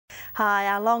Hi,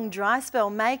 our long dry spell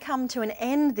may come to an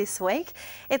end this week.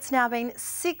 It's now been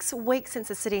 6 weeks since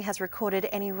the city has recorded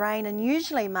any rain, and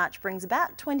usually March brings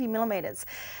about 20 millimetres.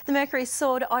 The mercury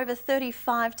soared over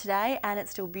 35 today and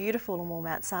it's still beautiful and warm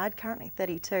outside, currently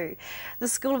 32. The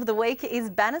school of the week is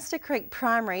Bannister Creek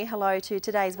Primary. Hello to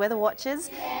today's weather watchers,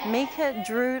 Mika,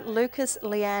 Drew, Lucas,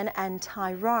 Leanne and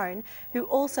Tyrone, who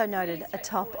also noted a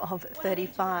top of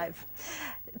 35.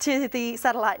 To the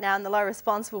satellite now, and the low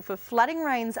responsible for flooding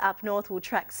rains up north will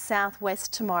track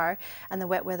southwest tomorrow, and the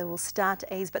wet weather will start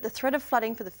to ease. But the threat of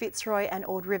flooding for the Fitzroy and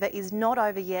Ord River is not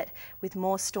over yet, with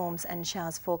more storms and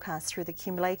showers forecast through the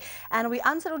Kimberley, and will be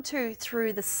unsettled too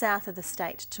through the south of the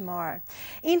state tomorrow.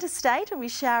 Interstate will be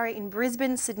showery in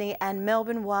Brisbane, Sydney and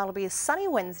Melbourne, while it'll be a sunny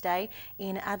Wednesday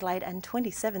in Adelaide and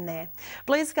 27 there.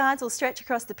 Blue skies will stretch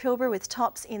across the Pilbara with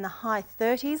tops in the high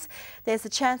 30s. There's a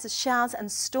chance of showers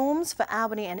and storms for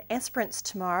Albany and Esperance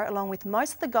tomorrow, along with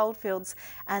most of the goldfields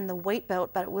and the wheat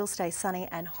belt, but it will stay sunny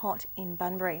and hot in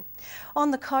Bunbury. On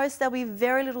the coast, there'll be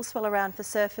very little swell around for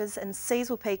surfers, and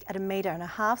seas will peak at 1.5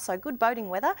 metres, so good boating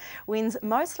weather. Winds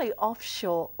mostly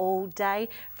offshore all day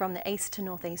from the east to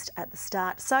northeast at the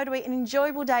start. So do we. An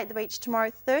enjoyable day at the beach tomorrow,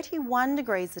 31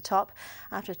 degrees the top,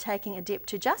 after taking a dip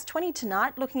to just 20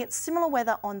 tonight. Looking at similar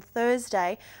weather on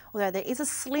Thursday, although there is a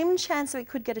slim chance that we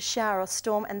could get a shower or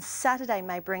storm, and Saturday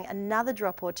may bring another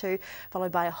drop or two,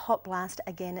 followed by a hot blast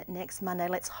again next Monday.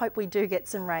 Let's hope we do get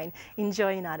some rain.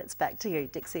 Enjoy your night. It's back to you,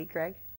 Dixie, Greg.